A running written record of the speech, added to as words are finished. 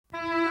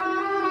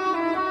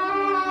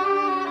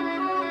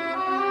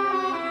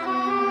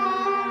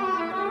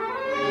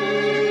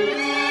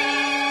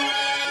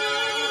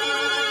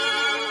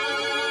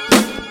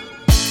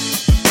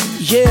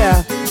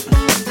Yeah.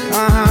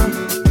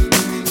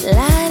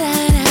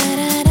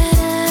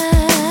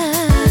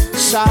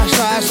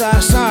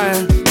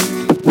 Sorry.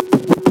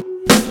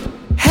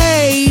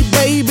 Hey,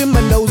 baby, my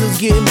nose is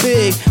getting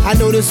big. I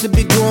notice it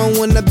be growing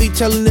when I be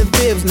telling the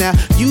fibs. Now,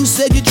 you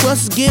said your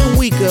trust is getting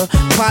weaker,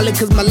 probably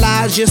cause my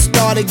lies just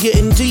started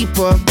getting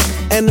deeper.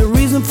 And the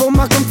reason for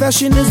my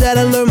confession is that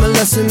I learned my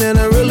lesson, and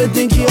I really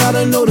think you ought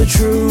to know the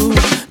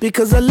truth.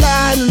 Because I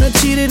lied and I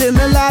cheated and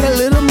I lied a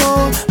little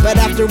more, but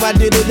after I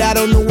did it, I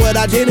don't know what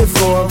I did it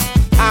for.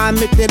 I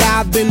admit that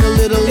I've been a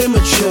little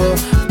immature,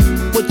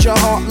 with your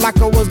heart like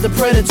I was the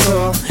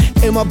predator.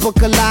 In my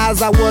book of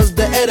lies, I was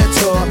the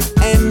editor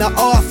and the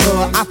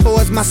author. I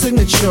forged my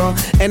signature,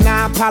 and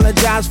I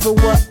apologize for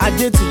what I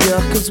did to you,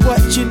 cause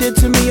what you did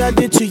to me, I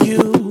did to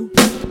you.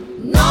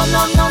 No,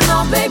 no, no,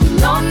 no, baby,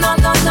 no, no,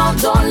 no, no,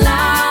 don't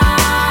lie.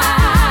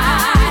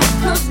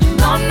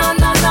 No, no,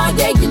 no, no,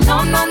 yeah, you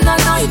no, no, no,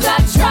 no, you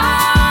gotta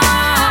try.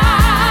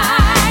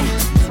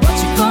 What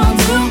you gonna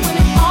do when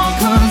it all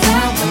comes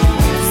out? When you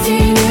really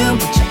see you,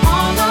 what you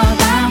all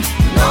about?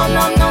 No,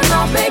 no, no, no,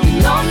 baby,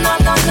 no, no,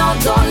 no, no,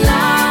 don't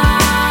lie.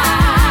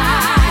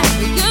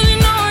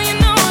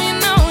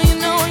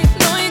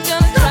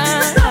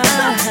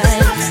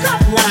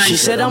 She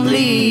said I'm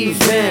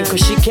leaving, cause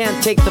she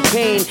can't take the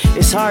pain.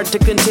 It's hard to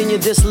continue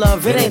this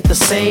love, it ain't the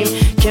same.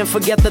 Can't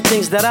forget the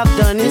things that I've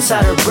done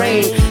inside her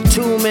brain.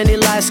 Too many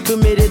lies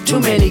committed, too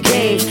many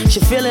games.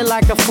 She feeling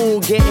like a fool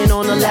getting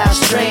on the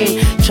last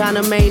train, trying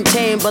to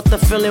maintain, but the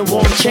feeling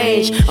won't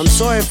change. I'm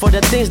sorry for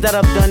the things that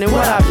I've done and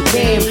what I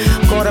became.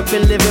 Caught up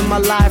in living my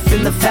life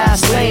in the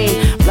fast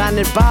lane,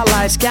 blinded by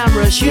lights,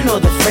 cameras, you know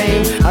the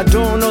fame. I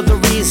don't know the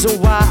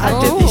reason why I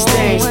did these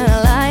things.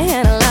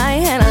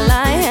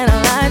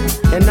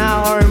 And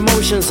now our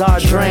emotions are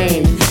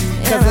drained.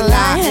 Cause a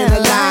lie and a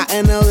lie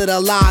and a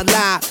little lie.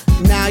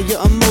 Now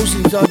your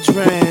emotions are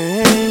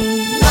drained.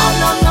 No,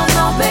 no, no,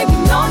 no, baby,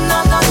 no,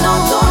 no, no, no,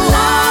 don't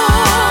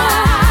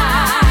lie.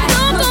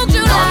 No, don't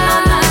you lie. No,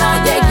 no, no,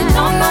 yeah, you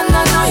no, no,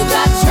 no, no, you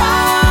gotta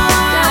try.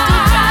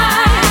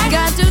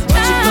 Got to try.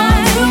 What you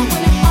gonna do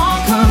when it all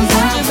comes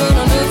out? What you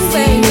gonna do,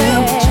 baby?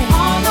 What you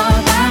all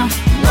about?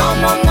 No,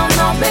 no, no,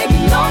 no, baby,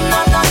 no, no,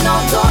 no, no,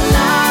 don't lie.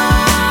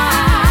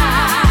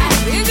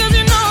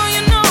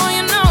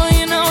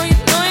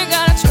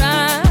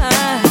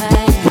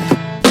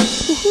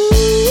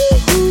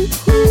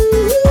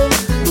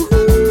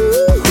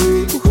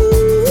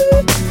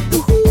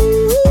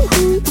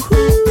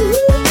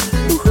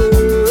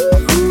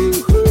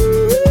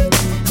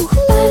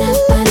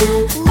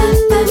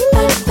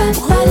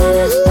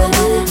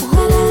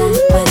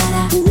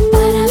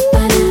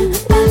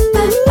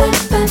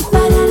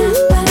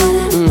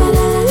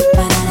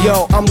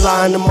 I'm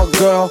lying to my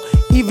girl,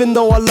 even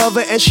though I love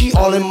her and she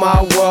all in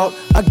my world.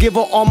 I give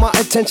her all my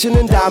attention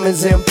and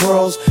diamonds and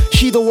pearls.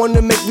 She the one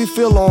that make me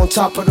feel on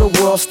top of the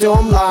world. Still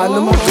I'm lying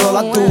to my girl,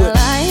 I do it.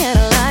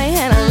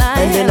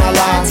 And then I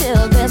lie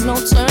till there's no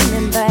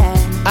turning back.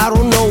 I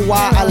don't know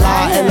why I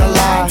lie and I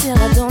lie till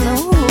I don't know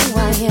who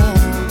I am.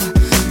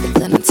 But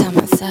then I tell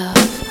myself,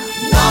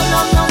 no,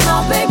 no, no,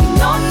 no, baby,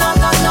 no, no,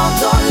 no, no,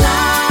 don't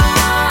lie.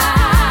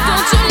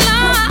 Don't you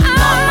lie.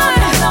 No, no,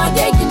 no, no,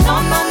 yeah, you no,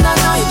 no, no,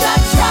 no, you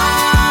gotta try.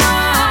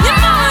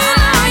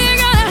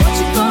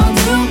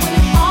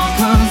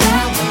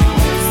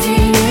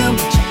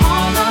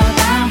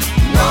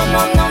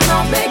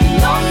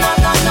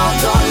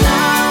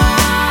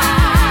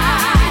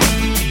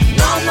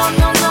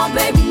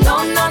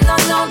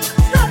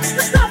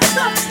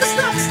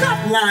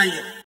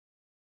 Lying.